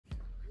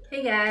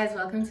Hey guys,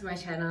 welcome to my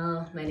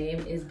channel. My name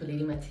is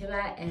Buleli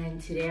Matiba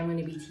and today I'm going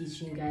to be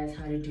teaching you guys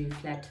how to do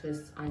flat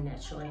twists on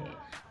natural hair.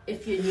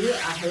 If you're new,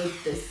 I hope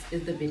this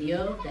is the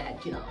video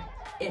that,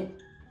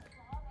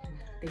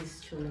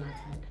 these children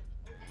outside.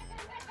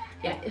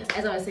 Yeah,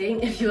 as I was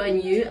saying, if you are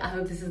new, I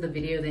hope this is the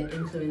video that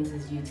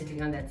influences you to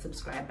click on that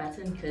subscribe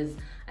button because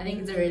I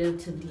think it's a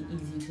relatively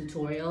easy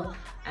tutorial.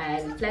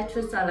 And flat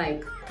twists are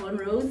like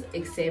cornrows,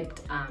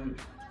 except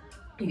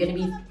you're going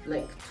to be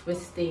like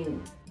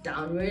twisting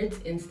downwards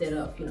instead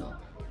of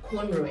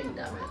cornrowing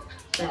downwards.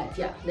 But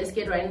yeah, let's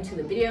get right into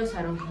the video so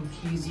I don't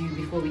confuse you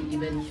before we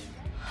even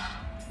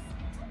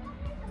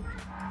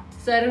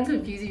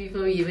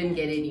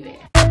get anywhere.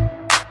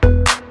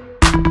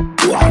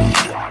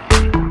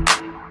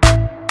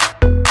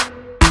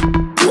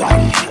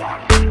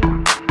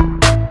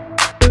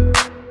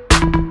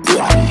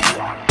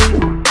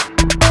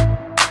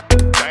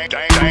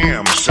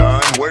 Damn,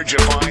 son, where'd you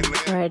find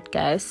this? Alright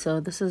guys, so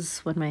this is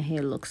what my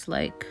hair looks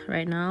like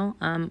right now.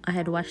 I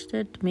had washed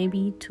it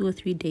maybe 2 or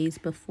 3 days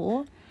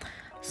before,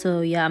 so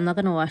yeah, I'm not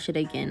gonna wash it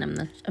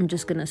again. I'm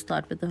just gonna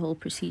start with the whole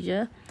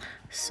procedure.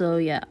 So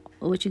yeah,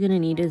 what you're gonna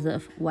need is a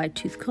white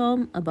tooth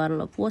comb, a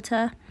bottle of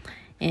water,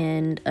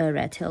 and a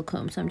rat tail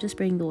comb. So I'm just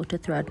spraying the water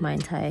throughout my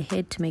entire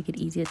head to make it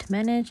easier to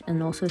manage,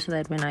 and also so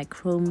that when I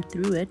comb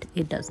through it,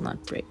 it does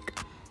not break.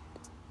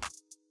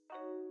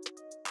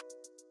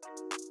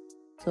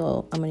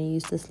 So I'm going to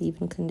use this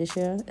leave-in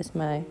conditioner. It's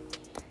my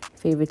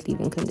favorite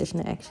leave-in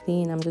conditioner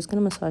actually, and I'm just going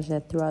to massage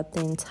that throughout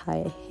the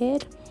entire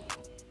head.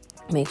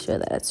 Make sure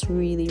that it's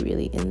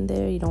really in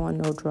there. You don't want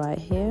no dry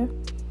hair.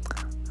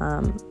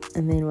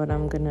 And then what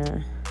I'm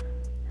gonna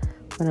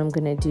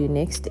do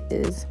next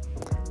is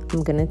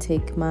I'm gonna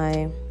take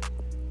my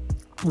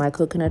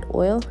coconut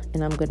oil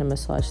and I'm gonna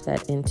massage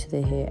that into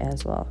the hair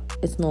as well.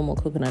 It's normal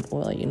coconut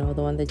oil,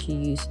 the one that you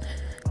use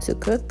to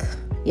cook.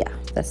 Yeah,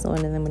 that's the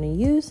one that I'm gonna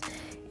use.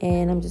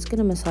 And I'm just going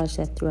to massage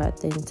that throughout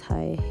the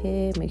entire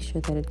hair. Make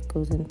sure that it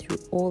goes in through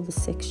all the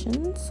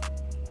sections.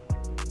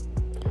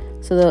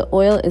 So the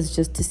oil is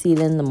just to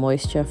seal in the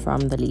moisture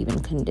from the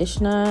leave-in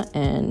conditioner.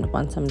 And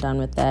once I'm done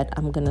with that,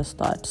 I'm going to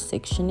start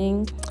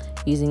sectioning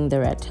using the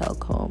rat tail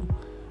comb.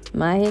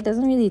 My hair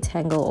doesn't really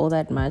tangle all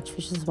that much,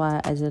 which is why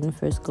I didn't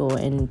first go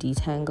and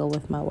detangle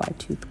with my white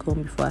tooth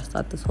comb before I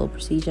start this whole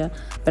procedure.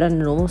 But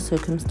under normal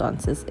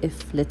circumstances,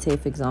 if let's say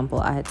for example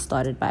I had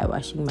started by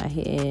washing my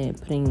hair,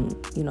 putting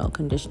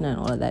conditioner and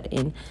all of that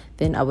in,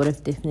 then I would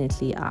have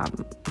definitely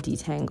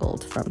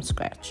detangled from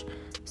scratch.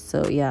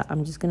 So yeah,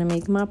 I'm just gonna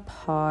make my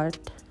path.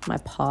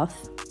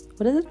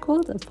 What is it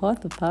called? A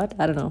path?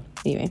 I don't know.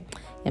 Anyway,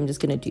 I'm just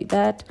gonna do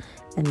that,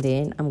 and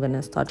then I'm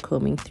gonna start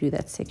combing through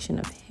that section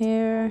of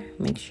hair.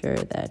 Make sure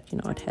that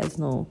it has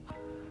no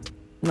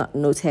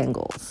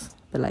tangles.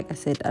 But like I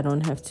said, I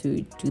don't have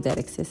to do that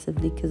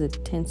excessively because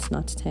it tends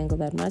not to tangle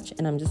that much.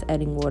 And I'm just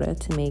adding water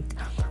to make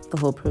the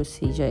whole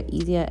procedure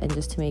easier and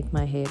just to make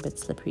my hair a bit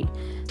slippery.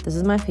 This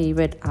is my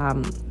favorite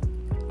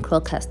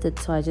curl custard,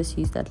 so I just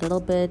use that little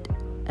bit.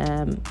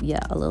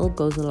 Yeah, a little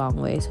goes a long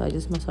way, so I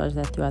just massage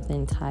that throughout the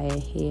entire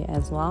hair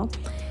as well.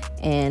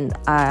 And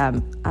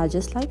I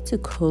just like to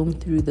comb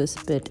through this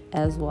bit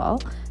as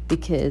well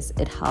because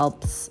it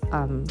helps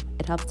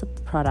the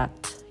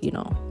product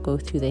go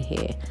through the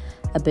hair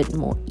a bit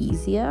more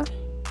easier.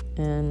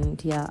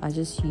 And yeah, I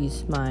just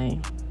use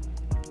I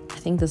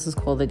think this is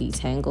called a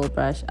detangle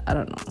brush, I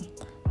don't know.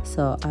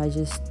 So I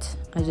just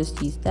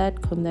use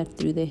that, comb that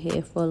through the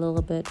hair for a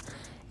little bit,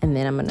 and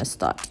then I'm gonna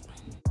start.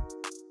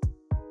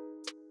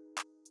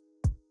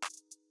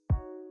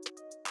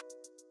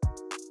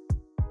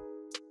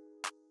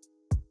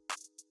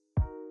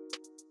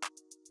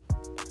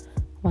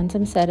 Once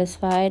I'm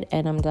satisfied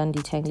and I'm done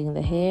detangling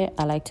the hair,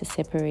 I like to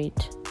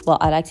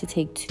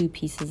take 2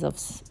 pieces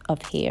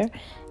of hair,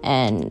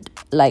 and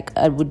like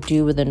I would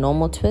do with a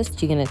normal twist,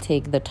 you're going to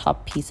take the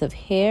top piece of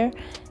hair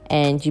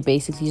and you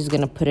basically just going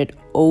to put it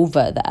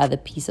over the other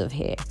piece of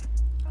hair.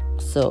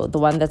 So the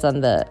one that's on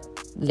the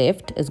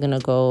left is going to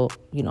go,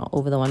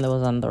 over the one that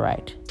was on the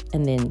right,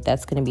 and then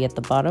that's going to be at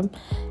the bottom,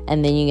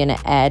 and then you're going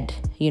to add,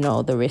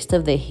 the rest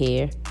of the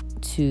hair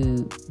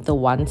to the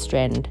one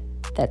strand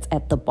that's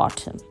at the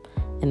bottom.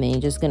 And then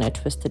you're just going to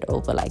twist it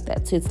over like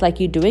that. So it's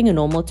like you're doing a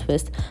normal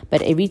twist,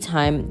 but every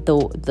time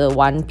the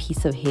one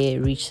piece of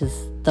hair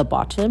reaches the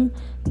bottom,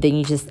 then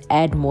you just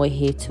add more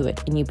hair to it.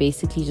 And you're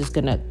basically just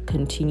going to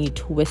continue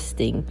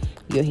twisting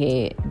your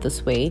hair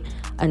this way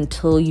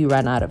until you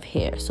run out of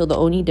hair. So the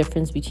only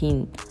difference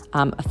between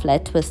a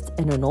flat twist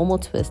and a normal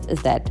twist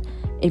is that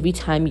every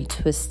time you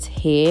twist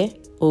hair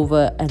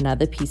over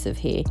another piece of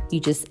hair, you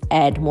just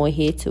add more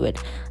hair to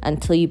it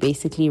until you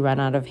basically run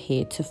out of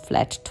hair to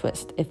flat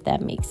twist, if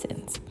that makes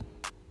sense.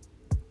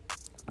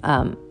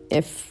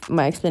 If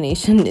my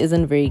explanation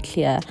isn't very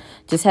clear,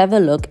 just have a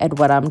look at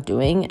what I'm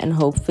doing, and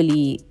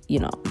hopefully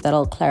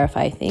that'll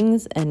clarify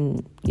things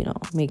and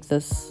make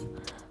this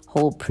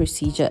whole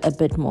procedure a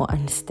bit more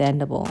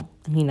understandable.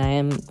 I mean,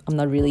 I'm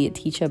not really a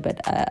teacher, but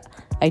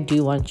I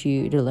do want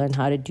you to learn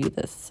how to do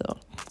this. So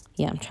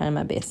yeah, I'm trying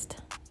my best.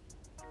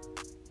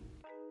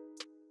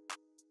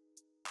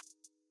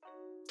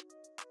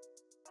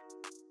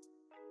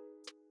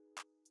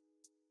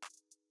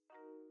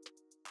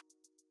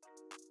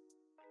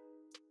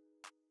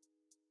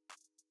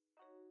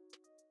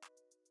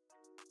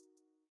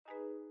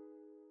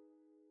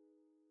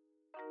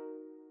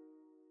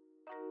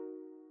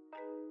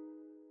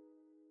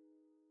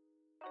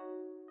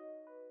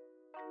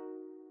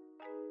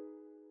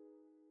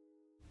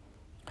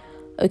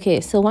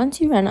 Okay, so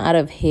once you run out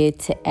of hair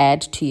to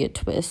add to your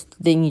twist,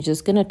 then you're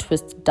just going to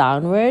twist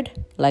downward,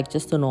 like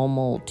just a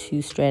normal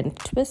 2-strand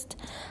twist,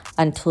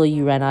 until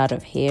you run out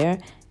of hair.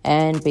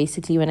 And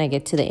basically when I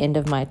get to the end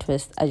of my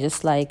twist, I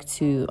just like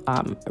to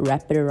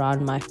wrap it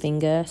around my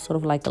finger, sort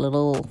of like a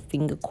little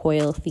finger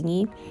coil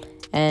thingy.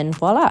 And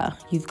voila,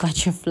 you've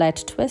got your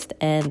flat twist,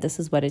 and this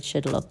is what it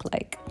should look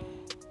like.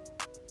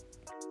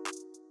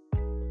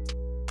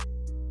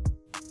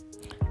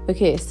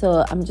 Okay,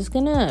 so I'm just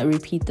gonna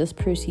repeat this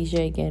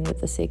procedure again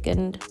with the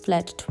second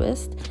flat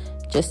twist,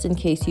 just in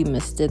case you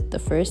missed it the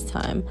first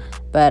time.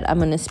 But I'm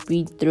gonna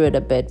speed through it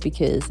a bit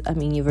because, I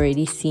mean, you've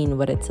already seen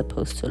what it's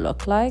supposed to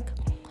look like.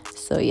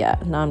 So yeah,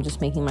 now I'm just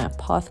making my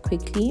path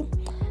quickly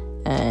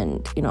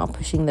and, you know,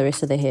 pushing the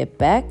rest of the hair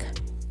back.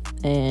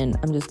 And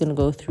I'm just gonna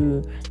go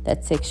through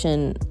that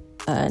section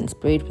and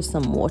spray it with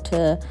some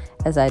water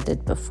as I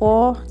did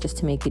before, just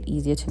to make it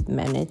easier to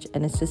manage.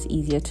 And it's just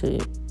easier to,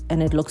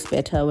 and it looks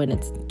better when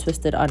it's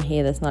twisted on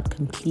hair that's not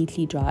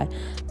completely dry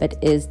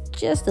but is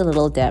just a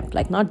little damp,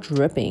 like not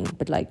dripping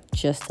but like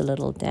just a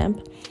little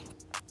damp.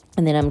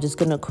 And then I'm just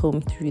gonna comb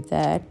through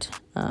that,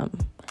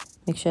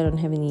 make sure I don't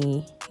have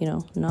any, you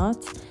know,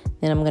 knots.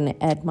 Then I'm gonna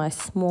add my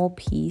small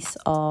piece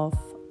of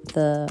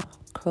the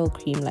curl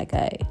cream like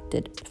I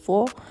did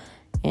before,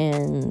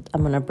 and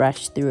I'm gonna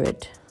brush through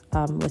it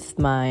with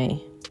my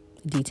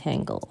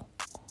detangling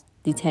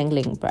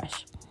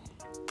brush.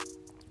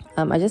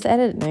 I just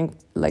added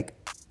like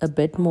a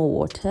bit more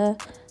water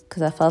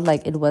because I felt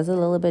like it was a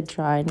little bit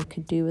dry and it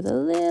could do with a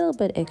little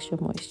bit extra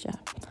moisture.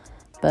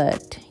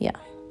 But yeah,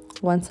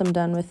 once I'm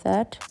done with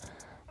that,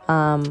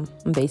 I'm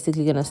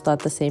basically going to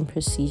start the same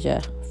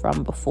procedure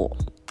from before.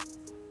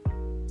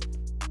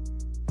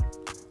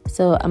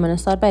 So I'm going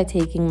to start by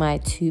taking my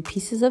 2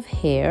 pieces of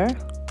hair,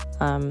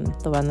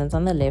 the one that's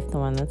on the left, the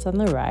one that's on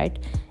the right,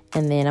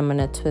 and then I'm going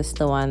to twist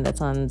the one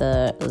that's on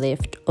the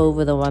left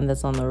over the one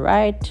that's on the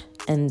right.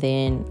 And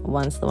then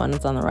once the one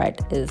that's on the right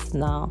is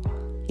now,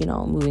 you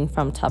know, moving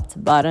from top to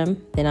bottom,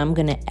 then I'm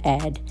going to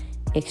add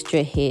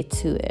extra hair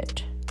to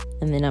it.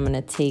 And then I'm going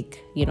to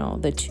take, you know,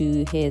 the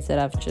 2 hairs that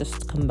I've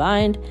just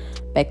combined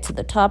back to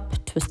the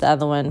top, twist the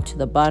other one to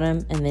the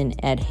bottom, and then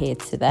add hair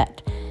to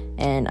that.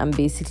 And I'm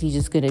basically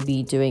just going to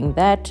be doing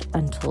that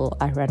until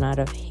I run out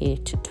of hair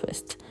to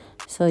twist.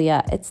 So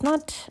yeah, it's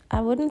not,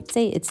 I wouldn't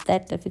say it's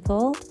that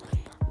difficult.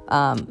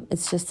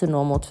 It's just a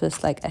normal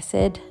twist, like I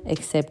said,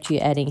 except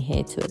you're adding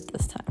hair to it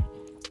this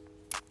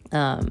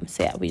time.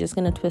 So yeah, we're just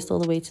going to twist all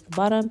the way to the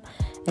bottom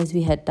as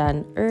we had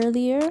done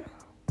earlier.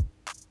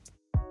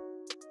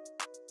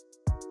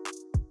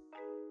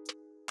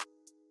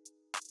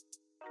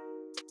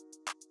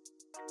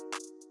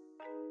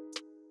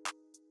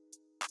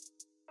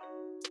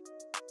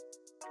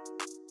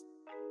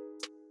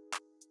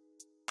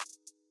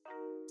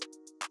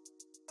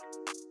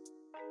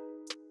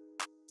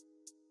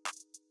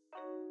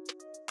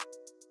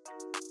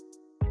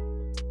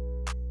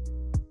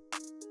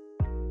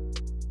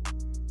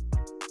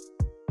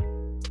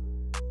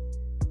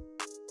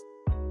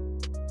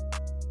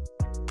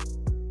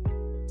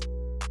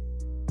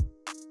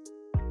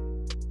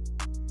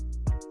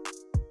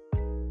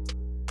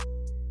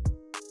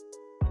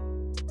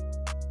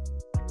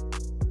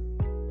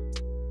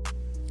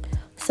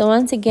 So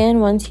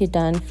once you're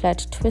done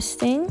flat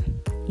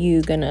twisting,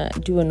 you're gonna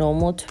do a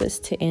normal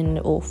twist to end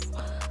off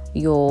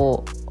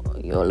your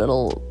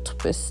little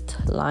twist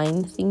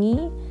line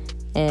thingy,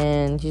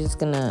 and you're just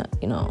gonna,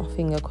 you know,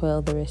 finger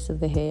coil the rest of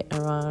the hair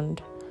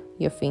around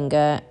your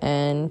finger,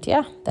 and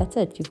yeah, that's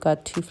it. You've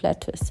got 2 flat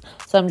twists.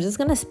 So I'm just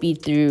gonna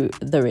speed through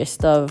the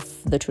rest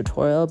of the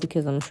tutorial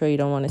because I'm sure you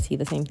don't want to see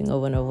the same thing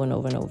over and over and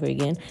over and over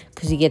again,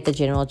 because you get the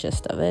general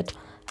gist of it.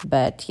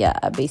 But yeah,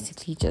 I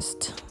basically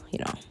just, you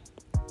know,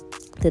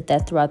 did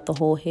that throughout the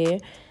whole hair.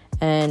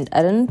 And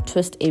I didn't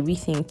twist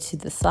everything to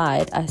the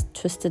side. I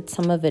twisted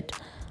some of it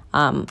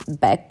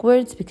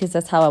backwards because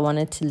that's how I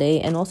wanted to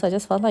lay. And also I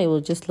just felt like it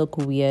would just look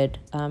weird,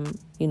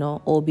 you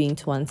know, all being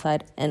to one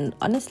side. And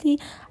honestly,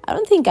 I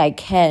don't think I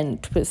can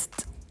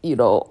twist, you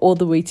know, all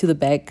the way to the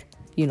back,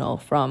 you know,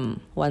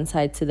 from one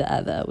side to the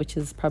other, which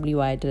is probably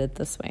why I did it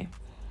this way.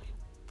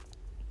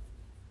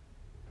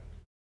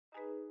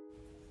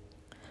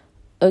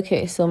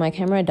 Okay, so my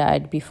camera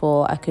died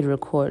before I could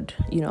record,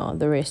 you know,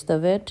 the rest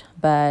of it.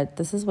 But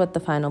this is what the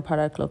final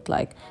product looked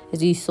like.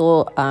 As you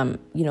saw,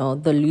 you know,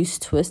 the loose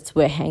twists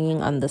were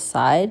hanging on the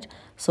side.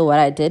 So what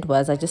I did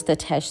was I just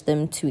attached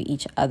them to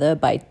each other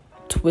by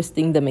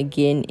twisting them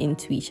again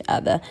into each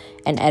other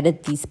and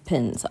added these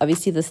pins.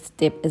 Obviously, this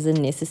step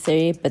isn't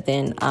necessary, but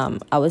then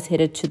I was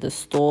headed to the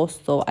store,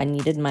 so I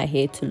needed my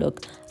hair to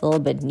look a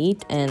little bit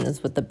neat, and this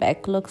is what the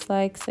back looks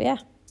like. So yeah.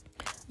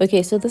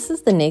 Okay, so this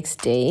is the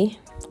next day.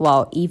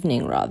 Well,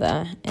 evening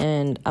rather,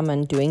 and I'm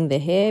undoing the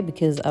hair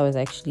because I was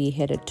actually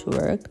headed to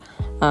work.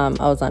 I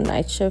was on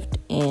night shift,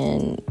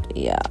 and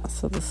yeah,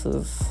 so this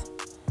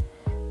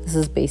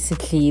is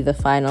basically the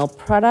final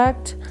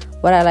product.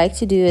 what I like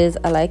to do is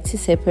I like to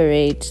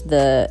separate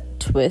the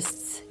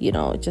twists, you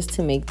know, just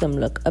to make them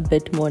look a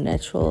bit more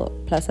natural.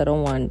 Plus I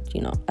don't want,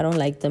 you know, I don't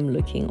like them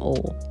looking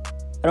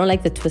I don't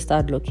like the twist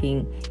out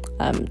looking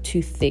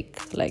too thick,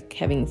 like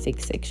having thick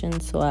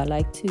sections. So I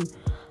like to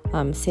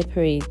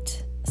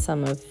separate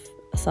some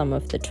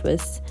of the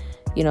twists,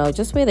 you know,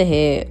 just where the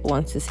hair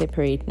wants to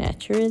separate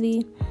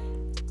naturally.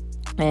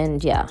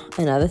 And yeah,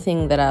 another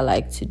thing that I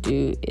like to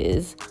do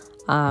is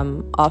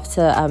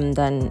after I'm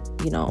done,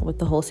 you know, with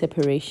the whole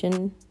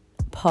separation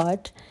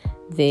part,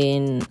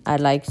 then I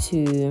like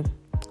to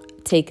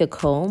take a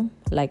comb,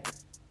 like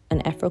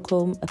an Afro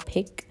comb, a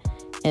pick,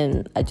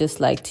 and I just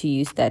like to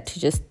use that to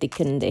just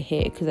thicken the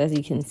hair, because as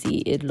you can see,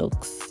 it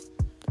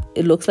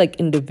looks like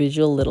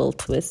individual little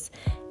twists.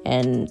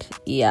 And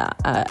yeah,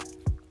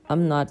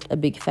 I'm not a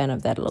big fan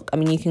of that look. I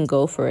mean, you can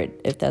go for it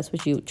if that's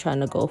what you're trying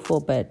to go for,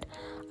 but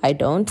I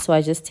don't. So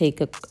I just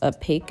take a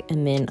pick,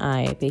 and then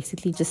I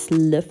basically just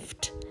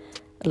lift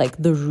like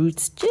the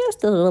roots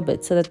just a little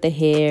bit so that the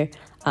hair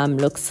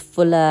looks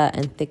fuller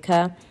and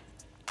thicker,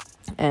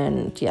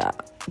 and yeah,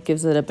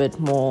 gives it a bit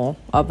more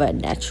of a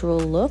natural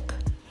look.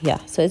 Yeah,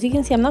 so as you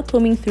can see, I'm not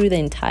combing through the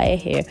entire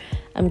hair.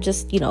 I'm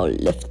just, you know,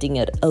 lifting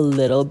it a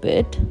little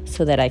bit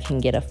so that I can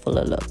get a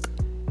fuller look.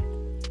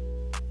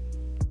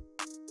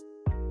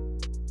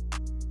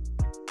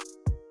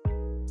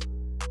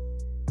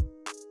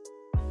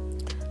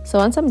 So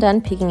once I'm done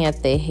picking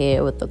at the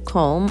hair with the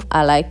comb,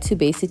 I like to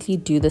basically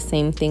do the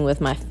same thing with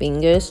my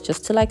fingers,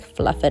 just to like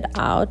fluff it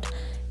out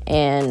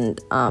and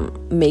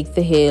make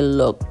the hair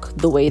look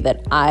the way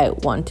that I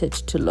want it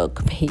to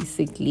look,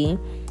 basically.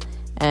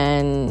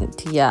 And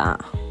yeah,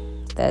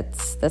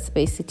 that's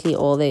basically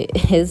all there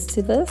is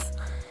to this.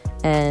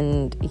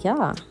 And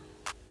yeah.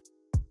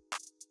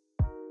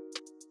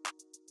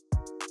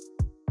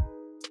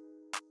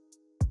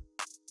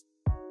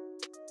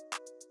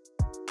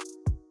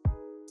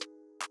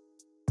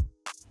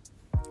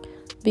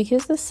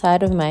 Because the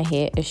side of my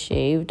hair is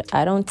shaved,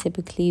 I don't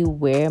typically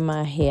wear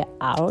my hair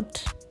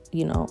out,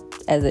 you know,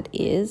 as it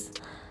is.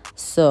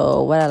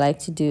 So what I like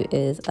to do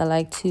is I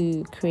like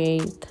to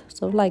create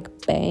sort of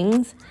like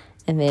bangs,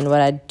 and then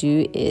what I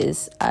do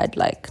is I'd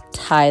like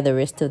tie the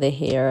rest of the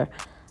hair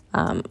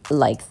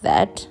like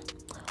that.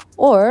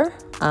 Or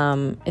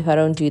if I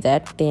don't do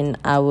that, then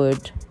I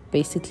would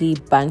basically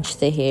bunch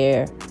the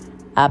hair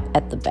up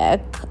at the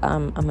back.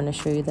 I'm going to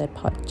show you that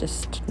part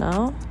just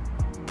now.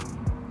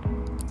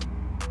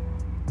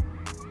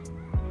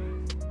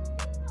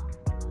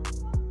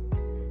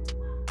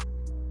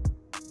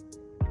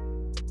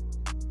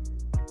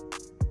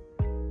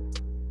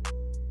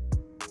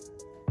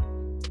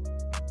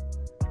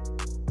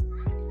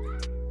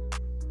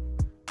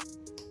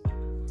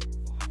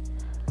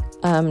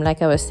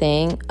 Like I was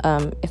saying,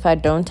 if I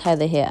don't tie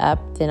the hair up,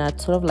 then I'd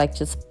sort of like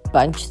just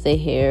bunch the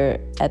hair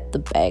at the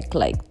back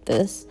like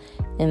this,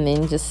 and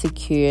then just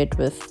secure it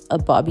with a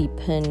bobby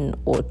pin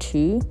or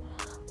two,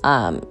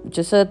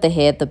 just so that the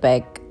hair at the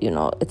back, you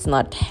know, it's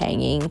not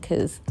hanging,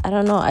 because I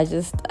don't know, I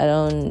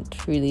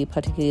don't really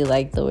particularly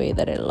like the way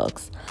that it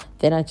looks.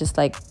 Then I just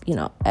like, you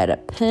know, add a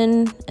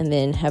pin and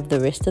then have the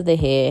rest of the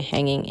hair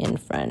hanging in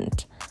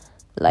front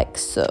like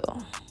so.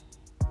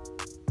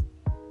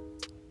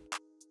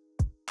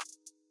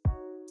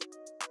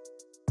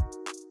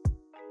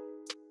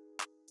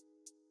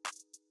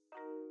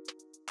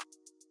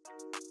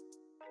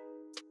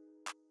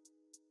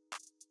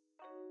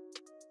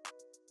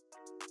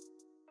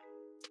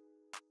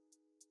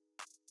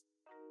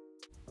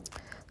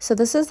 So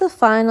this is the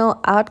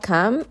final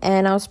outcome,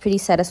 and I was pretty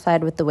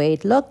satisfied with the way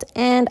it looked,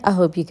 and I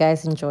hope you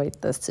guys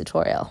enjoyed this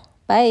tutorial.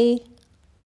 Bye!